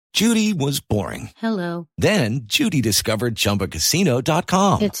Judy was boring. Hello. Then Judy discovered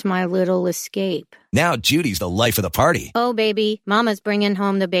ChumbaCasino.com. It's my little escape. Now Judy's the life of the party. Oh, baby, mama's bringing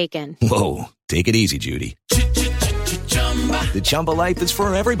home the bacon. Whoa, take it easy, Judy. The Chumba life is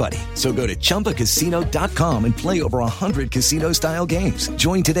for everybody. So go to ChumbaCasino.com and play over 100 casino-style games.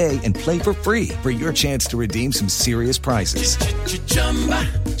 Join today and play for free for your chance to redeem some serious prizes.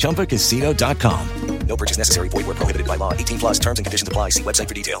 ChumbaCasino.com. No purchase necessary. Void where prohibited by law. 18 plus terms and conditions apply. See website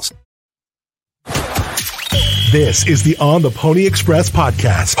for details. This is the On the Pony Express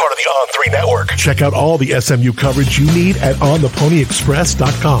podcast, part of the On3 network. Check out all the SMU coverage you need at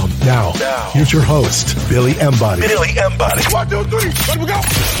ontheponyexpress.com. Now, here's your host, Billy Embody. 1, 2, 3, let we go.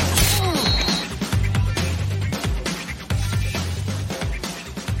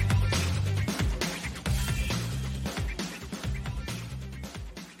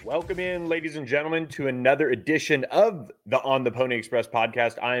 Welcome in, ladies and gentlemen, to another edition of the On the Pony Express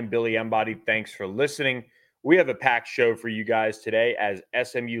podcast. I am Billy Embody. Thanks for listening. We have a packed show for you guys today as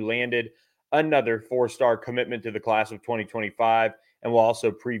SMU landed another four-star commitment to the class of 2025, and we'll also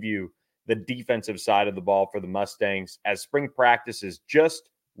preview the defensive side of the ball for the Mustangs as spring practice is just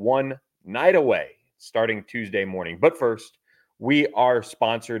one night away, starting Tuesday morning. But first, we are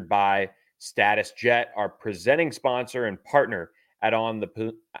sponsored by Status Jet, our presenting sponsor and partner at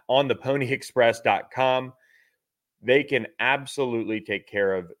ontheponyexpress.com. They can absolutely take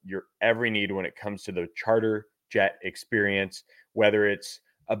care of your every need when it comes to the charter jet experience, whether it's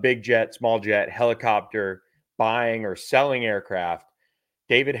a big jet, small jet, helicopter, buying or selling aircraft.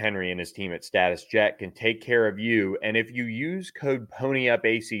 David Henry and his team at Status Jet can take care of you. And if you use code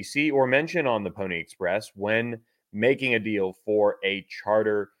PonyUpACC or mention On the Pony Express when making a deal for a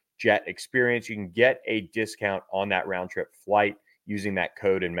charter jet experience, you can get a discount on that round trip flight using that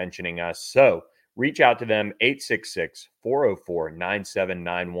code and mentioning us. So reach out to them,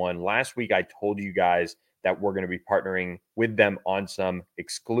 866-404-9791. Last week, I told you guys that we're going to be partnering with them on some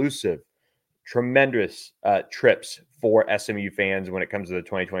exclusive, tremendous trips for SMU fans when it comes to the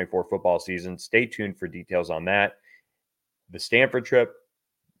 2024 football season. Stay tuned for details on that. The Stanford trip,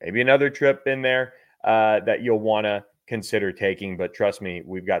 maybe another trip in there that you'll want to consider taking. But trust me,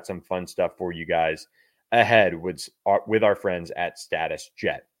 we've got some fun stuff for you guys ahead with our friends at Status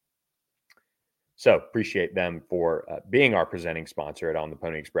Jet. So appreciate them for being our presenting sponsor at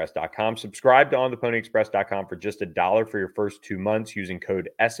ontheponyexpress.com. Subscribe to ontheponyexpress.com for just $1 for your first 2 months using code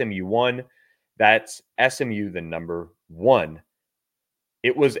SMU1. That's SMU, the number 1.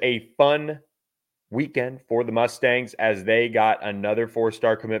 It was a fun weekend for the Mustangs as they got another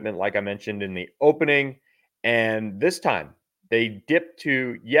four-star commitment, like I mentioned in the opening. And this time they dipped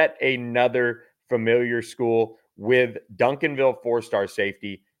to yet another familiar school with Duncanville four-star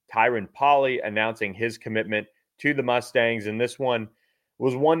safety Tyren Polley announcing his commitment to the Mustangs. And this one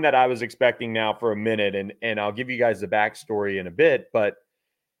was one that I was expecting now for a minute. And I'll give you guys the backstory in a bit. But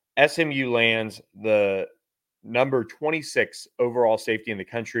SMU lands the number 26 overall safety in the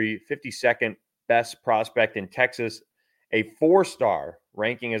country, 52nd best prospect in Texas, a four-star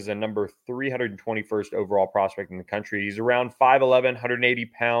ranking as the number 321st overall prospect in the country. He's around 5'11", 180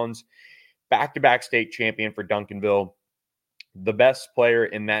 pounds, back-to-back state champion for Duncanville. The best player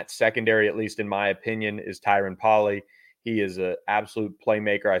in that secondary, at least in my opinion, is Tyren Polley. He is an absolute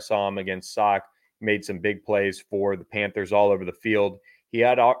playmaker. I saw him against Sock, made some big plays for the Panthers all over the field. He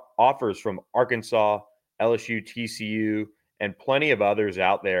had offers from Arkansas, LSU, TCU, and plenty of others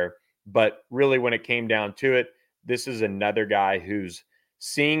out there. But really, when it came down to it, this is another guy who's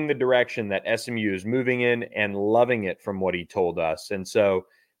seeing the direction that SMU is moving in and loving it from what he told us. And so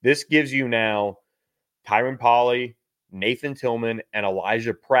this gives you now Tyren Polley, Nathan Tillman, and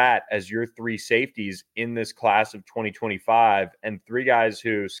Elijah Pratt as your three safeties in this class of 2025, and three guys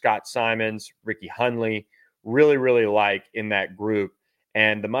who Scott Simons, Ricky Hunley really, really like in that group.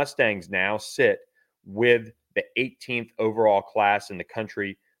 And the Mustangs now sit with the 18th overall class in the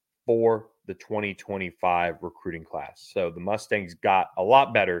country for the 2025 recruiting class. So the Mustangs got a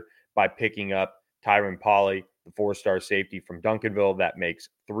lot better by picking up Tyren Polley, the four-star safety from Duncanville. That makes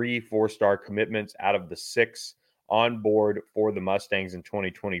 3 four-star commitments out of the 6 on board for the Mustangs in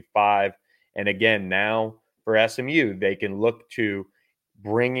 2025. And again, now for SMU, they can look toward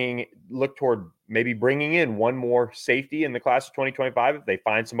maybe bringing in one more safety in the class of 2025 if they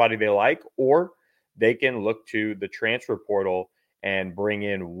find somebody they like, or they can look to the transfer portal and bring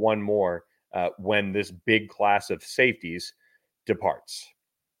in one more when this big class of safeties departs.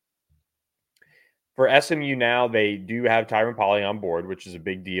 For SMU now, they do have Tyren Polley on board, which is a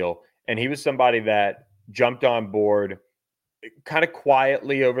big deal. And he was somebody that jumped on board kind of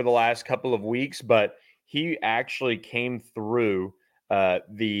quietly over the last couple of weeks, but he actually came through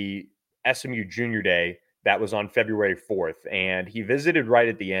the SMU Junior Day that was on February 4th, and he visited right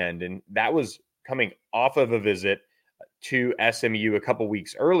at the end, and that was coming off of a visit to SMU a couple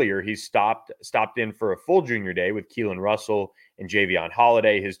weeks earlier. He stopped in for a full Junior Day with Keelan Russell and Javion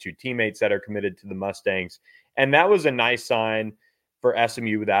Holiday, his two teammates that are committed to the Mustangs, and that was a nice sign for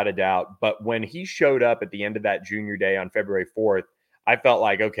SMU without a doubt. But when he showed up at the end of that Junior Day on February 4th, I felt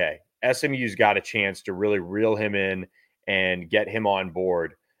like, okay, SMU's got a chance to really reel him in and get him on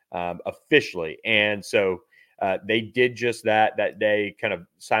board officially. And so they did just that day, kind of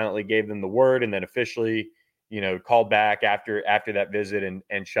silently gave them the word, and then officially, called back after that visit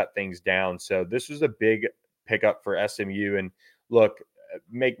and shut things down. So this was a big pickup for SMU. And look,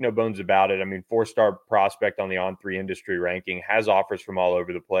 make no bones about it. I mean, 4-star prospect on the On3 industry ranking, has offers from all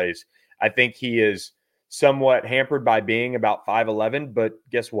over the place. I think he is somewhat hampered by being about 5'11", but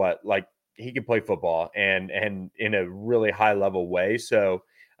guess what? Like, he can play football and in a really high level way. So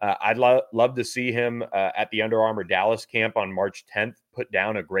I'd love to see him at the Under Armour Dallas camp on March 10th, put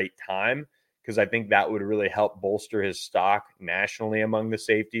down a great time, because I think that would really help bolster his stock nationally among the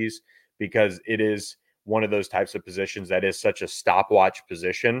safeties, because it is one of those types of positions that is such a stopwatch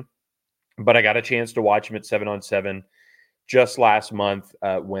position. But I got a chance to watch him at 7-on-7 just last month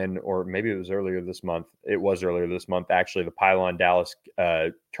or maybe it was earlier this month. It was earlier this month, actually, the Pylon Dallas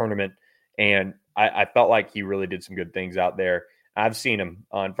tournament. And I felt like he really did some good things out there. I've seen him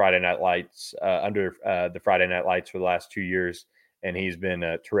on Friday Night Lights, under the Friday Night Lights for the last 2 years, and he's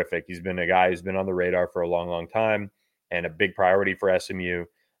been terrific. He's been a guy who's been on the radar for a long, long time and a big priority for SMU.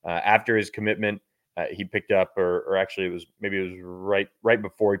 After his commitment, he picked up, or actually it was right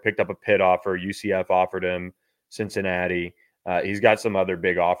before he picked up a Pitt offer. UCF offered him, Cincinnati. He's got some other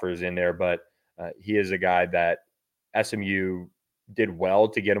big offers in there, but he is a guy that SMU did well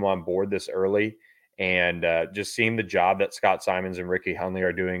to get him on board this early. And just seeing the job that Scott Simons and Ricky Hunley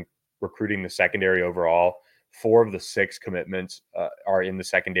are doing recruiting the secondary overall. 4 of the 6 commitments are in the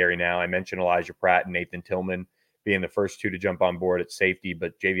secondary now. I mentioned Elijah Pratt and Nathan Tillman being the first 2 to jump on board at safety,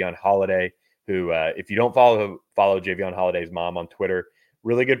 but Javion Holiday, who, if you don't follow Javion Holiday's mom on Twitter,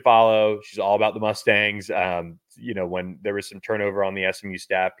 really good follow. She's all about the Mustangs. When there was some turnover on the SMU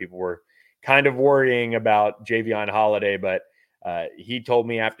staff, people were kind of worrying about Javion Holiday, but he told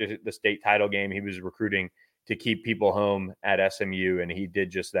me after the state title game he was recruiting to keep people home at SMU, and he did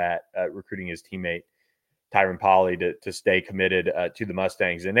just that, recruiting his teammate Tyren Polley to stay committed to the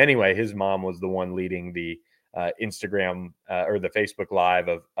Mustangs. And anyway, his mom was the one leading the Instagram or the Facebook Live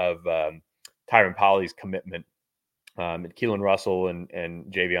of Tyren Polley's commitment. Keelan Russell and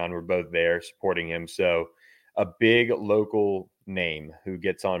Javion were both there supporting him. So a big local name who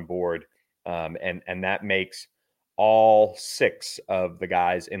gets on board, and that makes all 6 of the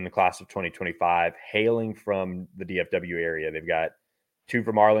guys in the class of 2025 hailing from the DFW area. They've got 2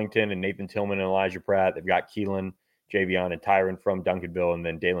 from Arlington and Nathan Tillman and Elijah Pratt. They've got Keelan, Javion, and Tyren from Duncanville, and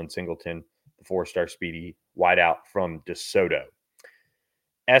then Dalen Singleton, the 4-star speedy wideout from DeSoto.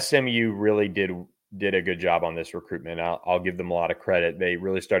 SMU really did a good job on this recruitment. I'll give them a lot of credit. They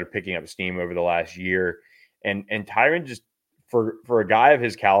really started picking up steam over the last year. And Tyren, just for a guy of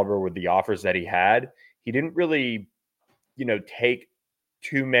his caliber with the offers that he had, he didn't really, take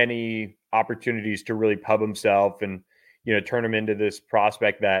too many opportunities to really pub himself and, turn him into this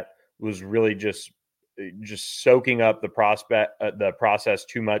prospect that was really just soaking up the process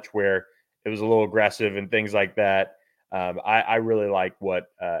too much, where it was a little aggressive and things like that. I really like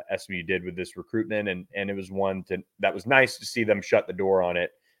what SMU did with this recruitment, and it was one that was nice to see them shut the door on it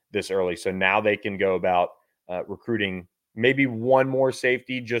this early. So now they can go about recruiting maybe one more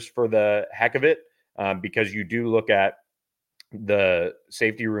safety just for the heck of it, because you do look at the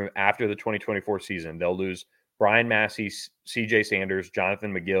safety room after the 2024 season. They'll lose Brian Massey, CJ Sanders,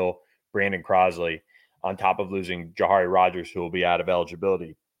 Jonathan McGill, Brandon Crosley, on top of losing Jahari Rogers, who will be out of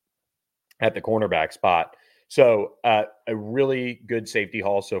eligibility at the cornerback spot. So a really good safety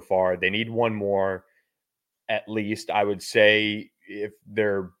haul so far. They need one more, at least. I would say if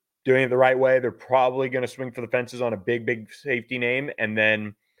they're doing it the right way, they're probably going to swing for the fences on a big safety name, and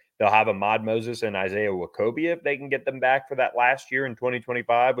then they'll have Ahmad Moses and Isaiah Wacobia if they can get them back for that last year in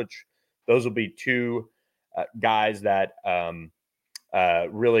 2025, which those will be 2 guys that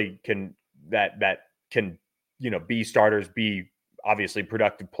really can be starters, be obviously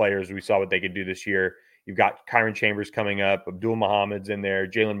productive players. We saw what they could do this year. You've got Kyron Chambers coming up, Abdul Muhammad's in there,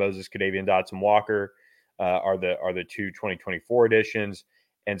 Jalen Moses, Kadavian Dotson Walker are the 2 2024 additions.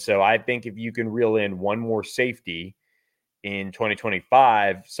 And so I think if you can reel in one more safety in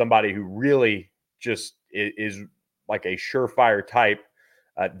 2025, somebody who really just is like a surefire type,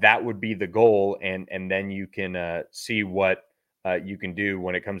 that would be the goal. And then you can see what you can do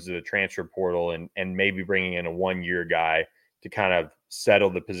when it comes to the transfer portal and maybe bringing in a 1-year guy to kind of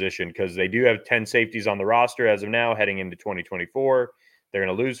settle the position, because they do have 10 safeties on the roster as of now heading into 2024. They're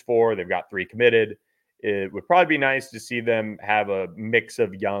going to lose 4. They've got 3 committed. It would probably be nice to see them have a mix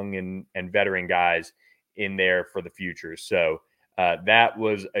of young and veteran guys in there for the future. So that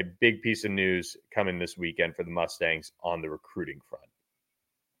was a big piece of news coming this weekend for the Mustangs on the recruiting front.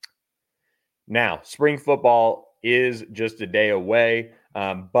 Now, spring football is just a day away,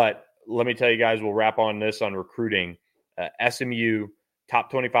 but let me tell you guys, we'll wrap on this on recruiting. SMU,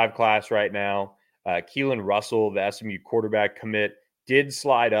 top 25 class right now. Keelan Russell, the SMU quarterback commit, did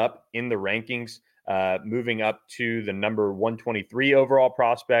slide up in the rankings, moving up to the number 123 overall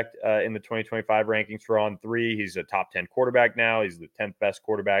prospect in the 2025 rankings for On3. He's a top 10 quarterback now. He's the 10th best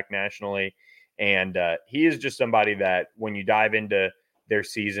quarterback nationally. And he is just somebody that when you dive into their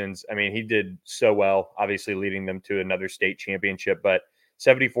seasons, I mean, he did so well, obviously leading them to another state championship, but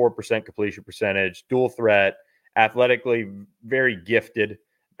 74% completion percentage, dual threat, athletically very gifted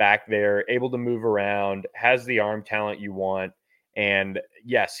back there, able to move around, has the arm talent you want. And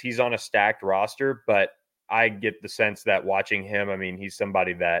yes, he's on a stacked roster, but I get the sense that watching him, I mean, he's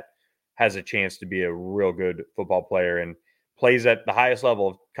somebody that has a chance to be a real good football player and plays at the highest level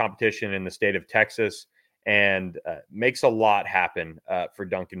of competition in the state of Texas, and makes a lot happen for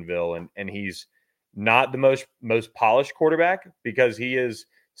Duncanville. And he's not the most polished quarterback, because he is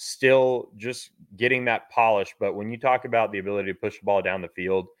still just getting that polish. But when you talk about the ability to push the ball down the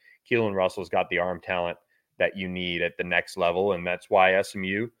field, Keelan Russell's got the arm talent that you need at the next level. And that's why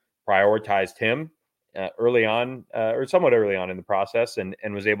SMU prioritized him early on, or somewhat early on in the process, and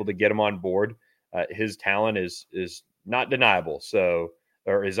was able to get him on board. His talent is not deniable,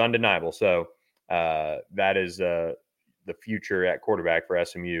 or is undeniable. So that is the future at quarterback for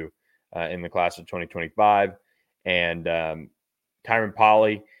SMU in the class of 2025. And Tyren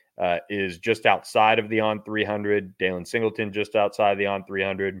Polley is just outside of the On 300. Dalen Singleton just outside of the On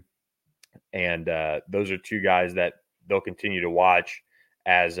 300. And those are two guys that they'll continue to watch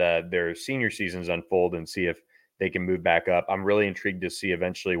as their senior seasons unfold and see if they can move back up. I'm really intrigued to see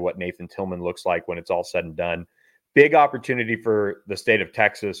eventually what Nathan Tillman looks like when it's all said and done. Big opportunity for the state of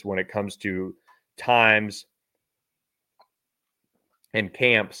Texas when it comes to times and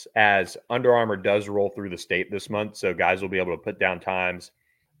camps, as Under Armour does roll through the state this month. So guys will be able to put down times,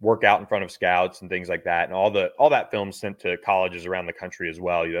 work out in front of scouts and things like that. And all that film sent to colleges around the country as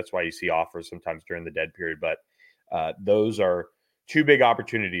well. That's why you see offers sometimes during the dead period. But those are two big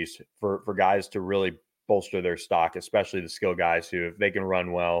opportunities for guys to really bolster their stock, especially the skill guys who, if they can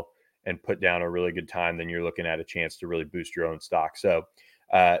run well and put down a really good time, then you're looking at a chance to really boost your own stock. So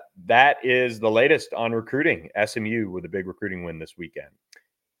that is the latest on recruiting. SMU with a big recruiting win this weekend.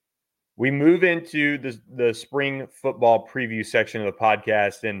 We move into the spring football preview section of the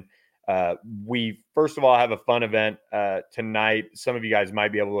podcast, and we first of all have a fun event tonight. Some of you guys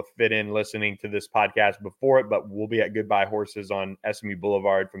might be able to fit in listening to this podcast before it, but we'll be at Goodbye Horses on SMU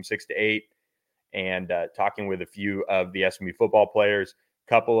Boulevard from 6 to 8 and talking with a few of the SMU football players, a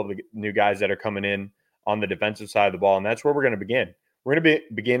couple of the new guys that are coming in on the defensive side of the ball, and that's where we're going to begin. We're going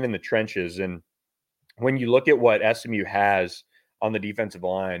to begin in the trenches, and when you look at what SMU has on the defensive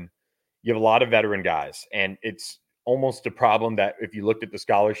line, you have a lot of veteran guys, and it's almost a problem that if you looked at the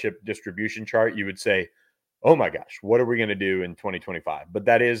scholarship distribution chart, you would say, oh my gosh, what are we going to do in 2025? But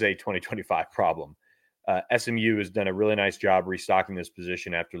that is a 2025 problem. SMU has done a really nice job restocking this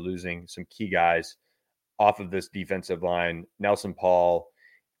position after losing some key guys off of this defensive line. Nelson Paul,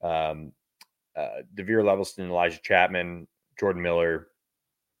 DeVere Levelston, Elijah Chapman, Jordan Miller,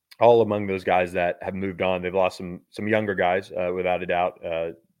 all among those guys that have moved on. They've lost some younger guys, without a doubt.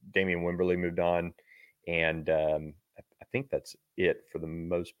 Damian Wimberly moved on, and I think that's it for the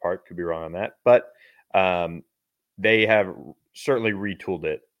most part. Could be wrong on that, but they have certainly retooled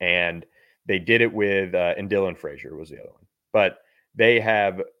it, and they did it with and Dylan Frazier was the other one. But they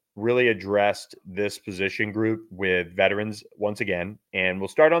have really addressed this position group with veterans once again, and we'll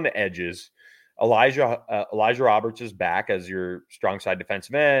start on the edges. Elijah Roberts is back as your strong side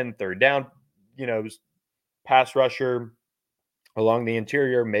defensive end, third down, pass rusher along the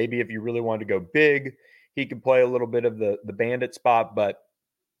interior. Maybe if you really wanted to go big, he could play a little bit of the bandit spot, but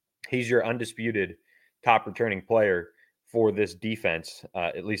he's your undisputed top returning player for this defense,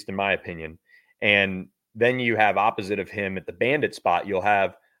 at least in my opinion. And then you have opposite of him at the bandit spot, you'll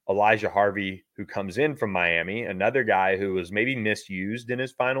have Elijah Harvey, who comes in from Miami, another guy who was maybe misused in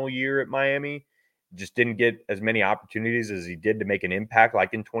his final year at Miami, just didn't get as many opportunities as he did to make an impact.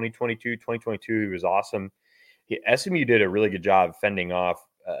 Like in 2022, he was awesome. SMU did a really good job fending off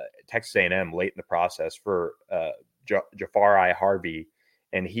Texas A&M late in the process for Jafari Harvey,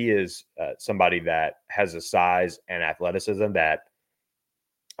 and he is somebody that has a size and athleticism that,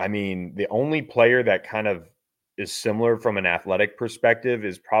 I mean, the only player that kind of is similar from an athletic perspective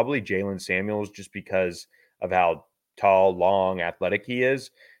is probably Jalen Samuels, just because of how tall, long, athletic he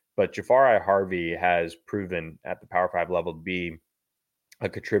is. But Jafari Harvey has proven at the Power 5 level to be a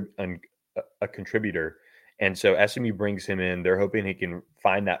contributor. And so SMU brings him in. They're hoping he can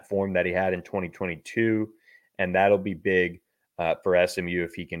find that form that he had in 2022, and that'll be big for SMU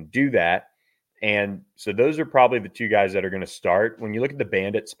if he can do that. And so those are probably the two guys that are going to start. When you look at the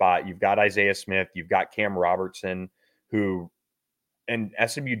bandit spot, you've got Isaiah Smith, you've got Cam Robertson, and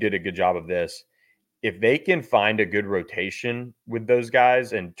SMU did a good job of this. If they can find a good rotation with those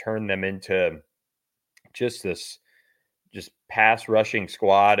guys and turn them into just pass rushing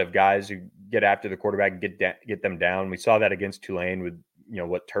squad of guys who get after the quarterback and get them down. We saw that against Tulane with,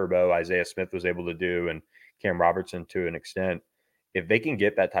 what Turbo Isaiah Smith was able to do, and Cam Robertson to an extent. If they can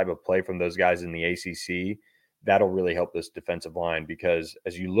get that type of play from those guys in the ACC, that'll really help this defensive line, because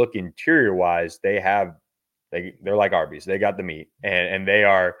as you look interior wise, they're like Arby's. They got the meat, and they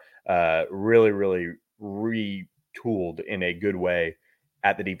are really, really retooled in a good way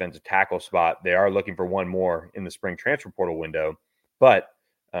at the defensive tackle spot. They are looking for one more in the spring transfer portal window, but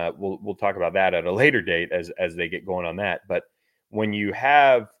we'll talk about that at a later date as they get going on that. But when you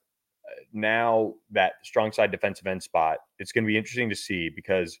have now that strong side defensive end spot, it's going to be interesting to see,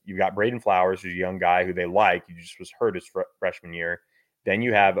 because you've got Braden Flowers, who's a young guy who they like. He just was hurt his freshman year. Then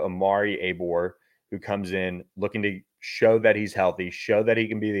you have Amari Abor, who comes in looking to show that he's healthy, show that he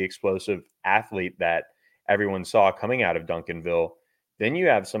can be the explosive athlete that everyone saw coming out of Duncanville. Then you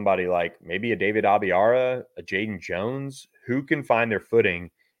have somebody like maybe a David Abiara, a Jaden Jones, who can find their footing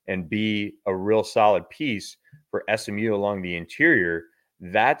and be a real solid piece for SMU along the interior.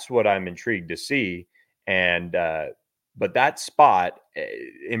 That's what I'm intrigued to see. And but that spot,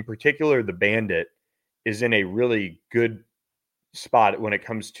 in particular, the Bandit, is in a really good spot when it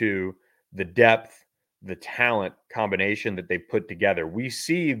comes to the depth, the talent combination that they put together. We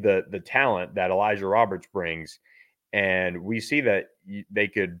see the talent that Elijah Roberts brings, and we see that they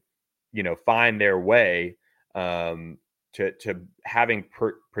could, find their way to having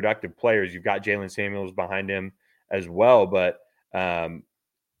productive players. You've got Jalen Samuels behind him as well, but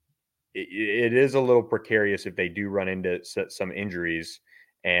it is a little precarious if they do run into some injuries,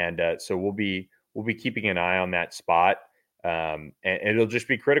 and so we'll be keeping an eye on that spot, and it'll just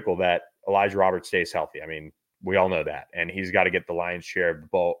be critical that Elijah Roberts stays healthy. I mean, we all know that, and he's got to get the lion's share of the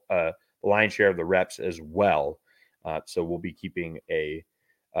ball, the lion's share of the reps as well. So we'll be keeping a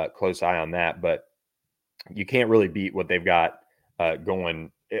close eye on that, but you can't really beat what they've got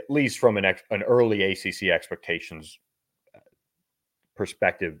going, at least from an early ACC expectations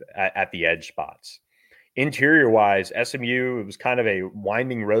perspective at the edge spots. Interior wise, SMU, it was kind of a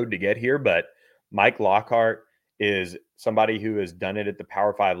winding road to get here, but Mike Lockhart is somebody who has done it at the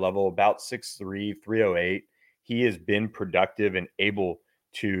Power 5 level, about 6'3", 308. He has been productive and able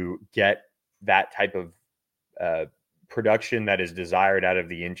to get that type of production that is desired out of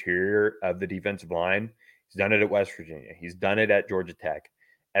the interior of the defensive line. He's done it at West Virginia. He's done it at Georgia Tech.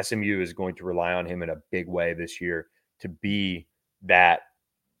 SMU is going to rely on him in a big way this year to be that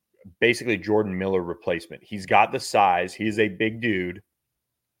basically Jordan Miller replacement. He's got the size. He is a big dude.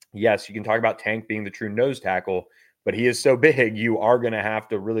 Yes, you can talk about Tank being the true nose tackle, but he is so big, you are going to have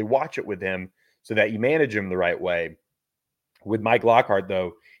to really watch it with him so that you manage him the right way. With Mike Lockhart,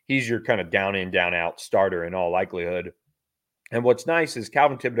 though, he's your kind of down in, down out starter in all likelihood. And what's nice is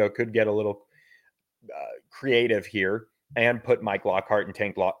Calvin Thibodeau could get a little creative here and put Mike Lockhart and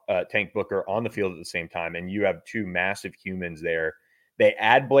Tank Booker on the field at the same time, and you have two massive humans there. They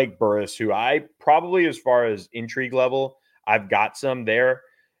add Blake Burris, who I probably, as far as intrigue level, I've got some there.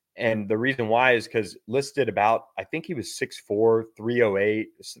 And the reason why is because listed about, I think he was 6'4", 308,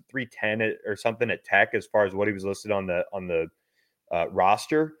 310 or something at Tech as far as what he was listed on the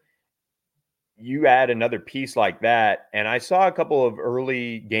roster. You add another piece like that, and I saw a couple of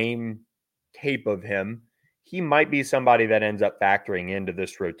early game tape of him. He might be somebody that ends up factoring into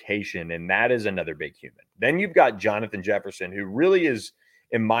this rotation, and that is another big human. Then you've got Jonathan Jefferson, who really is,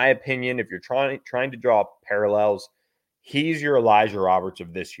 in my opinion, if you're trying to draw parallels, he's your Elijah Roberts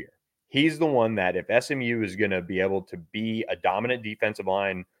of this year. He's the one that if SMU is going to be able to be a dominant defensive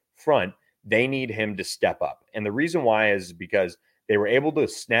line front, they need him to step up. And the reason why is because they were able to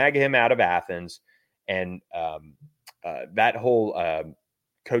snag him out of Athens, and that whole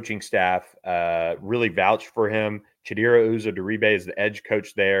coaching staff really vouched for him. Chidera Uzo-Deribe is the edge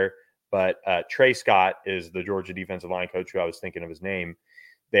coach there, but Trey Scott is the Georgia defensive line coach, who I was thinking of his name.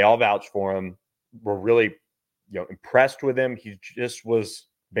 They all vouched for him, were really impressed with him. He just was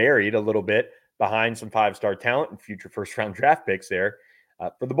buried a little bit behind some 5-star talent and future first-round draft picks there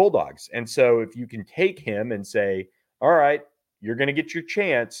for the Bulldogs. And so if you can take him and say, all right, you're going to get your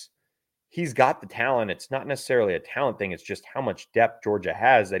chance, he's got the talent. It's not necessarily a talent thing. It's just how much depth Georgia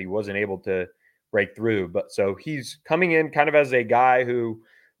has that he wasn't able to break through. But so he's coming in kind of as a guy who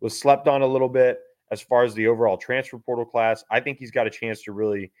was slept on a little bit as far as the overall transfer portal class. I think he's got a chance to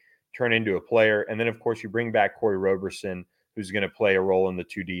really turn into a player. And then, of course, you bring back Corey Roberson, who's going to play a role in the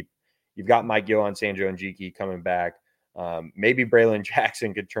two deep. You've got Mike Gillan, Sanjo Njiki coming back. Maybe Braylon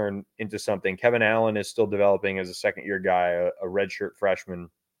Jackson could turn into something. Kevin Allen is still developing as a second-year guy, a redshirt freshman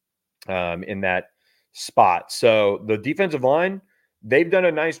in that spot. So the defensive line, they've done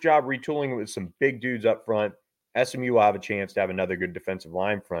a nice job retooling with some big dudes up front. SMU will have a chance to have another good defensive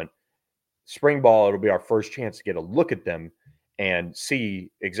line front. Spring ball, it'll be our first chance to get a look at them and see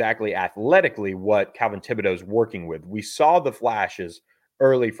exactly athletically what Calvin Thibodeau is working with. We saw the flashes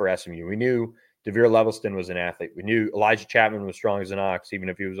early for SMU. We knew DeVere Levelston was an athlete. We knew Elijah Chapman was strong as an ox, even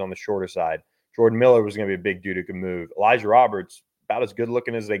if he was on the shorter side. Jordan Miller was going to be a big dude who could move. Elijah Roberts, about as good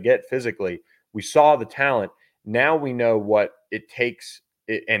looking as they get physically. We saw the talent. Now we know what it takes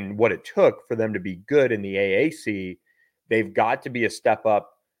and what it took for them to be good in the AAC. They've got to be a step up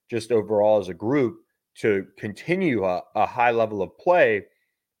just overall as a group to continue a high level of play.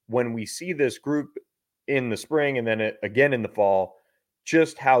 When we see this group in the spring and then again in the fall,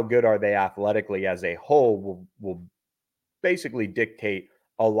 just how good are they athletically as a whole will basically dictate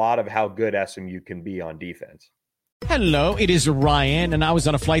a lot of how good SMU can be on defense. Hello, it is Ryan, and I was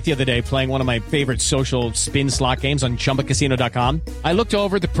on a flight the other day playing one of my favorite social spin slot games on ChumbaCasino.com. I looked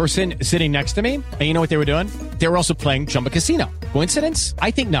over at the person sitting next to me, and you know what they were doing? They were also playing Chumba Casino. Coincidence?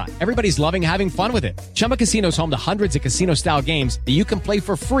 I think not. Everybody's loving having fun with it. Chumba Casino is home to hundreds of casino-style games that you can play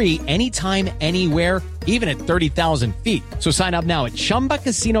for free anytime, anywhere, even at 30,000 feet. So sign up now at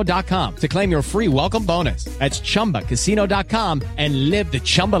ChumbaCasino.com to claim your free welcome bonus. That's ChumbaCasino.com and live the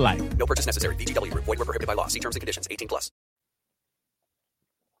Chumba life. No purchase necessary. VGW. Void where prohibited by law. See terms and conditions. 18+.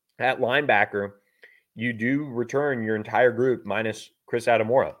 At linebacker, you do return your entire group minus Chris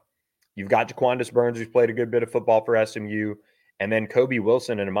Adamora. You've got Jaquandis Burns, who's played a good bit of football for SMU, and then Kobe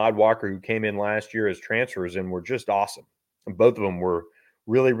Wilson and Ahmad Walker, who came in last year as transfers and were just awesome. And both of them were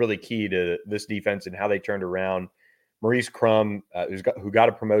really, really key to this defense and how they turned around. Maurice Crum, who got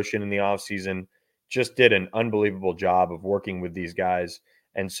a promotion in the offseason, just did an unbelievable job of working with these guys.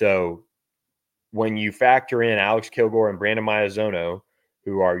 And so when you factor in Alex Kilgore and Brandon Maiazono,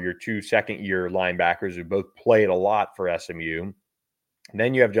 who are your two second-year linebackers who both played a lot for SMU,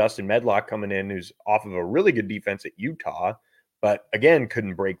 then you have Justin Medlock coming in, who's off of a really good defense at Utah, but again,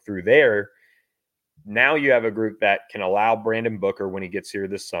 couldn't break through there. Now you have a group that can allow Brandon Booker, when he gets here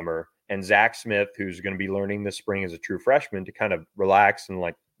this summer, and Zach Smith, who's going to be learning this spring as a true freshman, to kind of relax and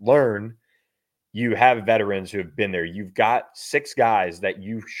learn. You have veterans who have been there. You've got 6 guys that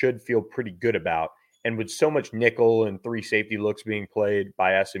you should feel pretty good about. And with so much nickel and 3 safety looks being played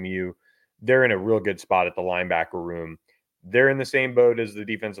by SMU, they're in a real good spot at the linebacker room. They're in the same boat as the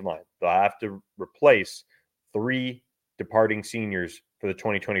defensive line. They'll have to replace 3 departing seniors for the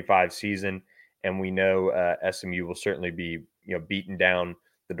 2025 season. And we know SMU will certainly be, beating down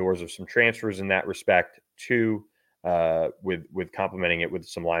the doors of some transfers in that respect too, with complementing it with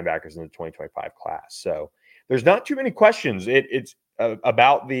some linebackers in the 2025 class. So there's not too many questions. It's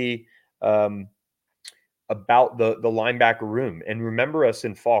about the linebacker room. And remember us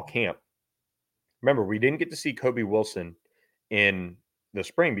in fall camp. Remember, we didn't get to see Kobe Wilson in the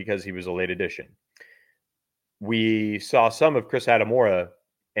spring because he was a late addition. We saw some of Chris Adamora,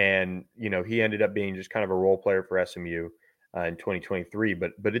 and he ended up being just kind of a role player for SMU in 2023,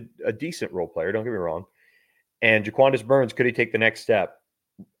 but a decent role player. Don't get me wrong. And Jaquandis Burns, could he take the next step?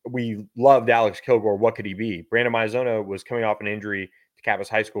 We loved Alex Kilgore. What could he be? Brandon Maiazono was coming off an injury to cap his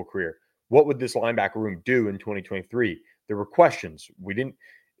high school career. What would this linebacker room do in 2023? There were questions. We didn't.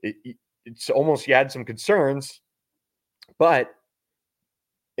 It's almost, you had some concerns, but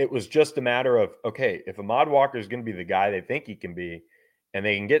it was just a matter of, okay, if Ahmad Walker is going to be the guy they think he can be, and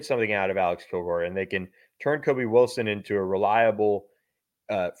they can get something out of Alex Kilgore, and they can turn Kobe Wilson into a reliable,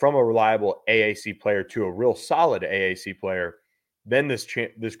 from a reliable AAC player to a real solid AAC player, then this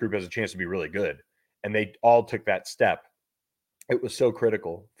group has a chance to be really good. And they all took that step. It was so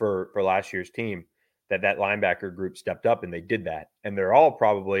critical for last year's team that linebacker group stepped up, and they did that. And they're all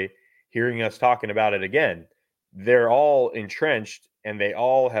probably hearing us talking about it again. They're all entrenched, and they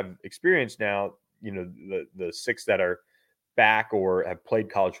all have experienced now, the 6 that are back or have played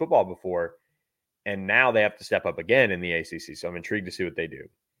college football before, and now they have to step up again in the ACC. So I'm intrigued to see what they do.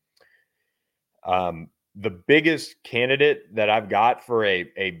 The biggest candidate that I've got for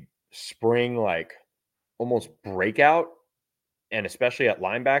a spring, like almost breakout, and especially at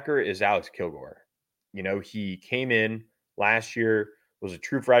linebacker, is Alex Kilgore. He came in last year, was a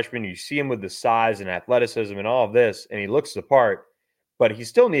true freshman. You see him with the size and athleticism and all of this, and he looks the part, but he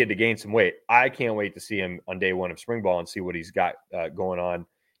still needed to gain some weight. I can't wait to see him on day one of spring ball and see what he's got going on.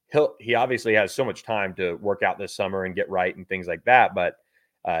 He obviously has so much time to work out this summer and get right and things like that, but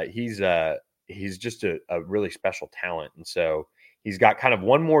he's just a really special talent. And so he's got kind of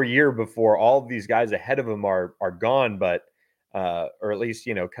one more year before all of these guys ahead of him are gone, but or at least,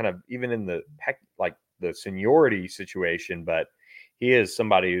 kind of even in the the seniority situation, but he is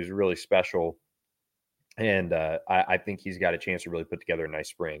somebody who's really special. And I think he's got a chance to really put together a nice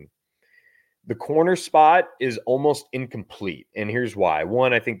spring. The corner spot is almost incomplete, and here's why.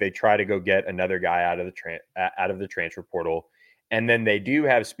 One, I think they try to go get another guy out of the transfer portal, and then they do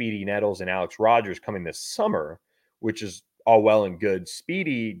have Speedy Nettles and Alex Rogers coming this summer, which is all well and good.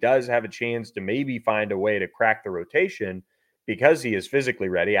 Speedy does have a chance to maybe find a way to crack the rotation because he is physically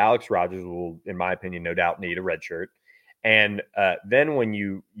ready. Alex Rogers will, in my opinion, no doubt need a red shirt. And then when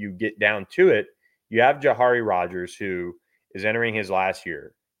you get down to it, you have Jahari Rogers, who is entering his last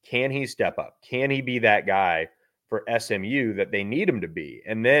year. Can he step up? Can he be that guy for SMU that they need him to be?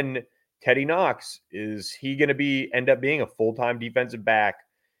 And then Teddy Knox, is he going to end up being a full-time defensive back?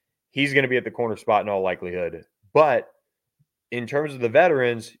 He's going to be at the corner spot in all likelihood. But in terms of the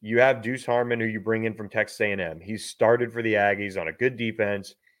veterans, you have Deuce Harmon, who you bring in from Texas A&M. He's started for the Aggies on a good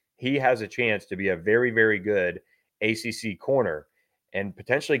defense. He has a chance to be a very, very good ACC corner and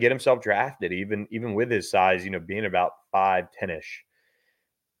potentially get himself drafted, even with his size, being about 5'10-ish.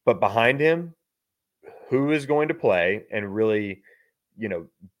 But behind him, who is going to play and really,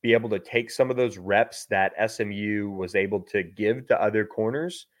 be able to take some of those reps that SMU was able to give to other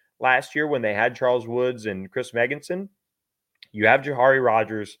corners last year when they had Charles Woods and Chris Megginson? You have Jahari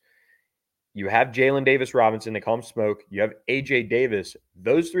Rogers. You have Jalen Davis Robinson. They call him Smoke. You have AJ Davis.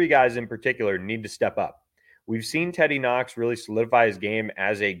 Those three guys in particular need to step up. We've seen Teddy Knox really solidify his game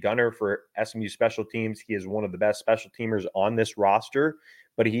as a gunner for SMU special teams. He is one of the best special teamers on this roster,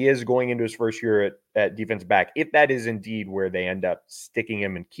 but he is going into his first year at defensive back, if that is indeed where they end up sticking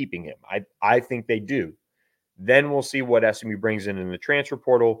him and keeping him. I think they do. Then we'll see what SMU brings in the transfer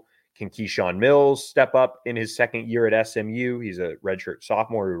portal. Can Keyshawn Mills step up in his second year at SMU? He's a redshirt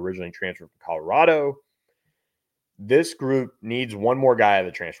sophomore who originally transferred from Colorado. This group needs one more guy out of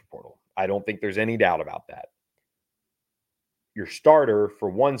the transfer portal. I don't think there's any doubt about that. Your starter for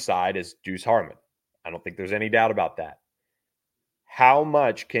one side is Deuce Harmon. I don't think there's any doubt about that. How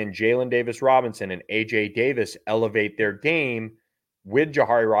much can Jalen Davis Robinson and AJ Davis elevate their game with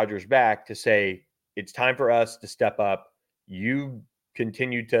Jahari Rogers back to say, it's time for us to step up? You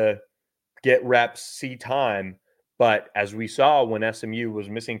continue to get reps, see time. But as we saw when SMU was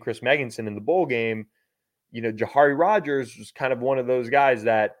missing Chris Megginson in the bowl game, Jahari Rogers was kind of one of those guys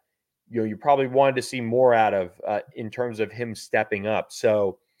that, you probably wanted to see more out of in terms of him stepping up.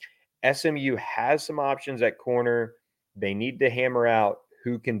 So SMU has some options at corner. They need to hammer out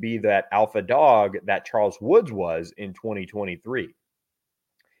who can be that alpha dog that Charles Woods was in 2023.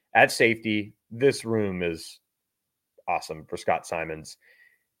 At safety, this room is awesome for Scott Simons.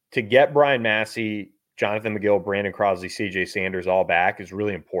 To get Brian Massey, Jonathan McGill, Brandon Crosley, CJ Sanders all back is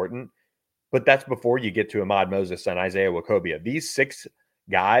really important. But that's before you get to Ahmad Moses and Isaiah Wacobia. These six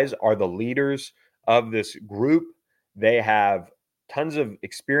guys are the leaders of this group. They have tons of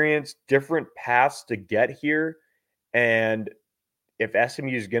experience, different paths to get here. And if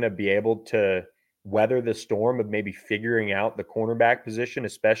SMU is going to be able to weather the storm of maybe figuring out the cornerback position,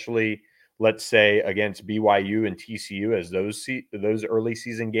 especially, let's say, against BYU and TCU as those early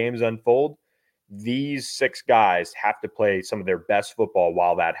season games unfold, these six guys have to play some of their best football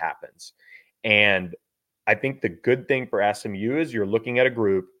while that happens. And I think the good thing for SMU is you're looking at a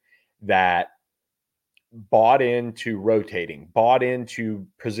group that bought into rotating, bought into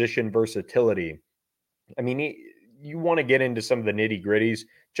position versatility. I mean, you want to get into some of the nitty gritties.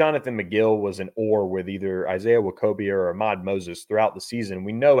 Jonathan McGill was an or with either Isaiah Wacobia or Ahmad Moses throughout the season.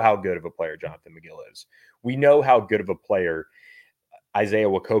 We know how good of a player Jonathan McGill is. We know how good of a player Isaiah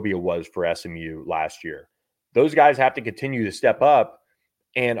Wacobia was for SMU last year. Those guys have to continue to step up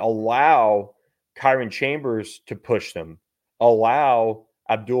and allow Kyron Chambers to push them, allow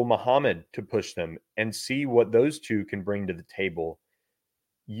Abdul Muhammad to push them, and see what those two can bring to the table.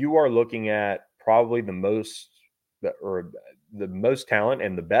 You are looking at probably the most talent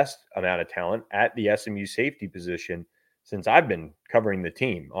and the best amount of talent at the SMU safety position since I've been covering the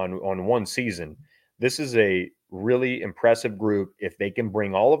team on one season. This is a really impressive group. If they can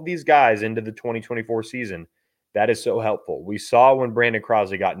bring all of these guys into the 2024 season, that is so helpful. We saw when Brandon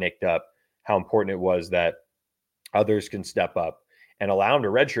Crosby got nicked up how important it was that others can step up and allow him to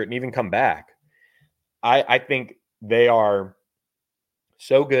redshirt and even come back. I think they are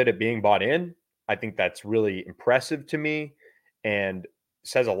so good at being bought in. I think that's really impressive to me and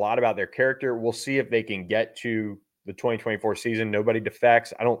says a lot about their character. We'll see if they can get to the 2024 season. Nobody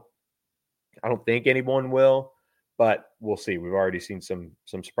defects. I don't think anyone will, but we'll see. We've already seen some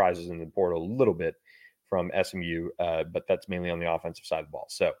surprises in the portal a little bit from SMU, but that's mainly on the offensive side of the ball.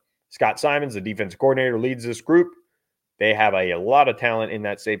 So Scott Simons, the defensive coordinator, leads this group. They have a lot of talent in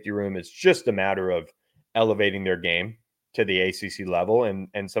that safety room. It's just a matter of elevating their game to the ACC level,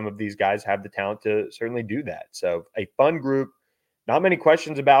 and some of these guys have the talent to certainly do that. So a fun group, not many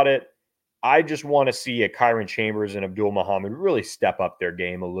questions about it. I just want to see a Kyren Chambers and Abdul Muhammad really step up their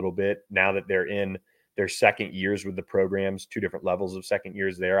game a little bit now that they're in their second years with the programs, two different levels of second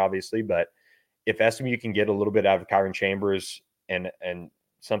years there, obviously. But if SMU can get a little bit out of Kyren Chambers and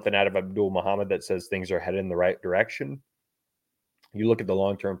something out of Abdul Muhammad that says things are headed in the right direction, you look at the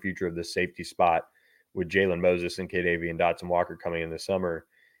long-term future of this safety spot with Jalen Moses and Kadavi and Dotson Walker coming in the summer.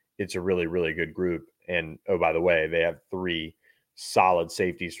 It's a really, really good group. And, oh, by the way, they have 3 solid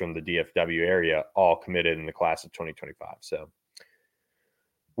safeties from the DFW area, all committed in the class of 2025. So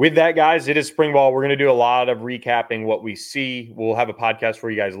with that, guys, it is spring ball. We're going to do a lot of recapping what we see. We'll have a podcast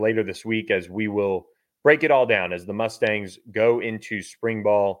for you guys later this week as we will break it all down as the Mustangs go into spring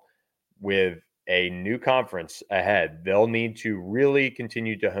ball with a new conference ahead. They'll need to really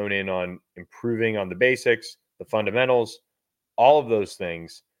continue to hone in on improving on the basics, the fundamentals, all of those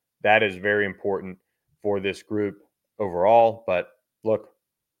things. That is very important for this group overall. But look,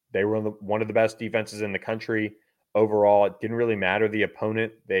 they were one of the best defenses in the country overall. It didn't really matter the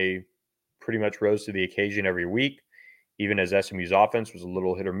opponent. They pretty much rose to the occasion every week, even as SMU's offense was a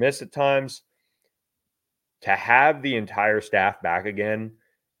little hit or miss at times. To have the entire staff back again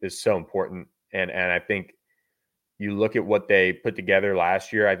is so important. And I think you look at what they put together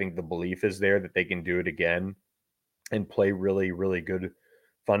last year, I think the belief is there that they can do it again and play really, really good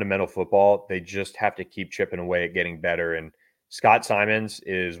fundamental football. They just have to keep chipping away at getting better. And Scott Simons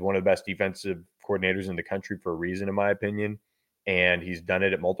is one of the best defensive coordinators in the country for a reason, in my opinion. And he's done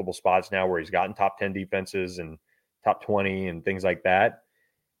it at multiple spots now where he's gotten top 10 defenses and top 20 and things like that.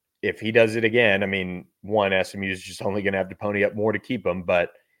 If he does it again, I mean, SMU is just only going to have to pony up more to keep him,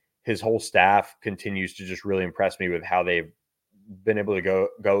 but his whole staff continues to just really impress me with how they've been able to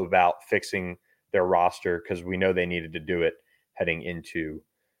go about fixing their roster, because we know they needed to do it heading into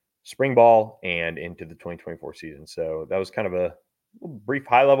spring ball and into the 2024 season. So that was kind of a brief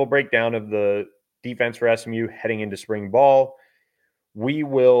high-level breakdown of the defense for SMU heading into spring ball. We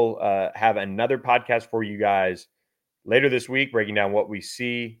will have another podcast for you guys later this week, breaking down what we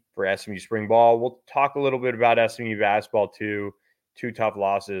see for SMU spring ball. We'll talk a little bit about SMU basketball too. 2 tough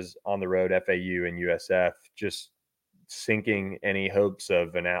losses on the road, FAU and USF, just sinking any hopes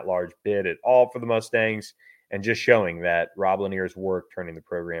of an at-large bid at all for the Mustangs, and just showing that Rob Lanier's work turning the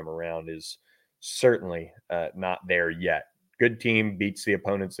program around is certainly not there yet. Good team, beats the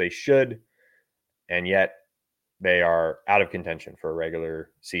opponents they should, and yet they are out of contention for a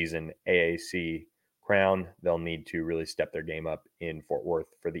regular season AAC crown. They'll need to really step their game up in Fort Worth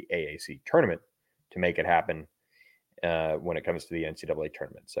for the AAC tournament to make it happen when it comes to the NCAA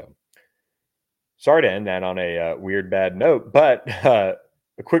tournament. So sorry to end that on a weird, bad note, but a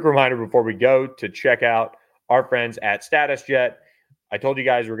quick reminder before we go to check out our friends at Status Jet. I told you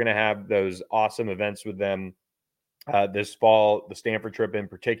guys we're going to have those awesome events with them this fall, the Stanford trip in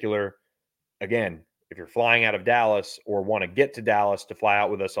particular. Again, if you're flying out of Dallas or want to get to Dallas to fly out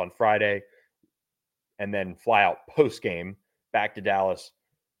with us on Friday and then fly out post-game back to Dallas,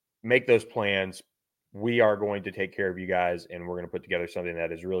 make those plans. We are going to take care of you guys, and we're going to put together something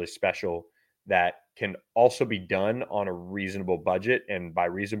that is really special that can also be done on a reasonable budget. And by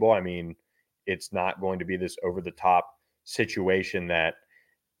reasonable, I mean it's not going to be this over-the-top situation that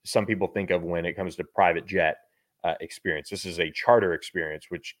some people think of when it comes to private jet experience. This is a charter experience,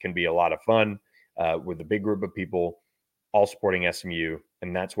 which can be a lot of fun with a big group of people all supporting SMU.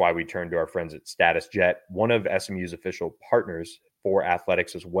 And that's why we turn to our friends at Status Jet, one of SMU's official partners for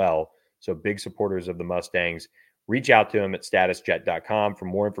athletics as well. So big supporters of the Mustangs. Reach out to them at statusjet.com for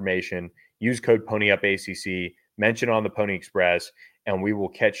more information. Use code PonyUpACC, mention on the Pony Express, and we will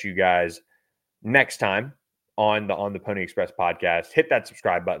catch you guys next time on the Pony Express podcast. Hit that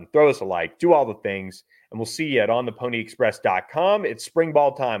subscribe button, throw us a like, do all the things, and we'll see you at ontheponyexpress.com. It's spring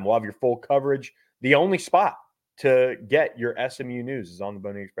ball time. We'll have your full coverage. The only spot to get your SMU news is on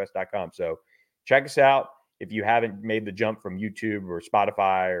theponyexpress.com. So check us out. if you haven't made the jump from YouTube or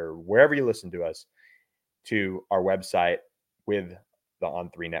Spotify or wherever you listen to us to our website with the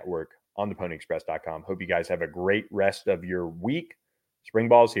On3 Network on theponyexpress.com. Hope you guys have a great rest of your week. Spring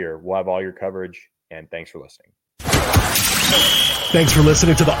ball's here. We'll have all your coverage, and thanks for listening. Thanks for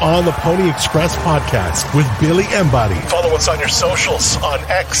listening to the On the Pony Express podcast with Billy Embody. Follow us on your socials on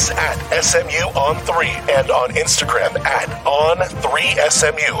X at SMU-on3 and on Instagram at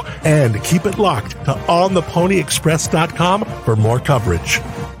On3SMU. And keep it locked to OnThePonyExpress.com for more coverage.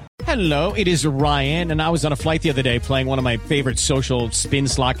 Hello, it is Ryan, and I was on a flight the other day playing one of my favorite social spin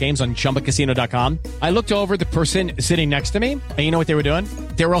slot games on ChumbaCasino.com. I looked over at the person sitting next to me, and you know what they were doing?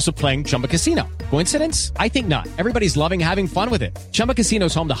 They were also playing Chumba Casino. Coincidence? I think not. Everybody's loving having fun with it. Chumba Casino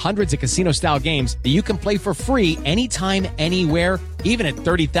is home to hundreds of casino-style games that you can play for free anytime, anywhere, even at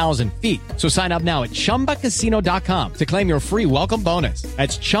 30,000 feet. So sign up now at ChumbaCasino.com to claim your free welcome bonus.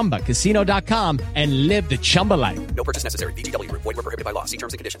 That's ChumbaCasino.com and live the Chumba life. No purchase necessary. VGW. Void where prohibited by law. See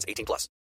terms and conditions. 18+.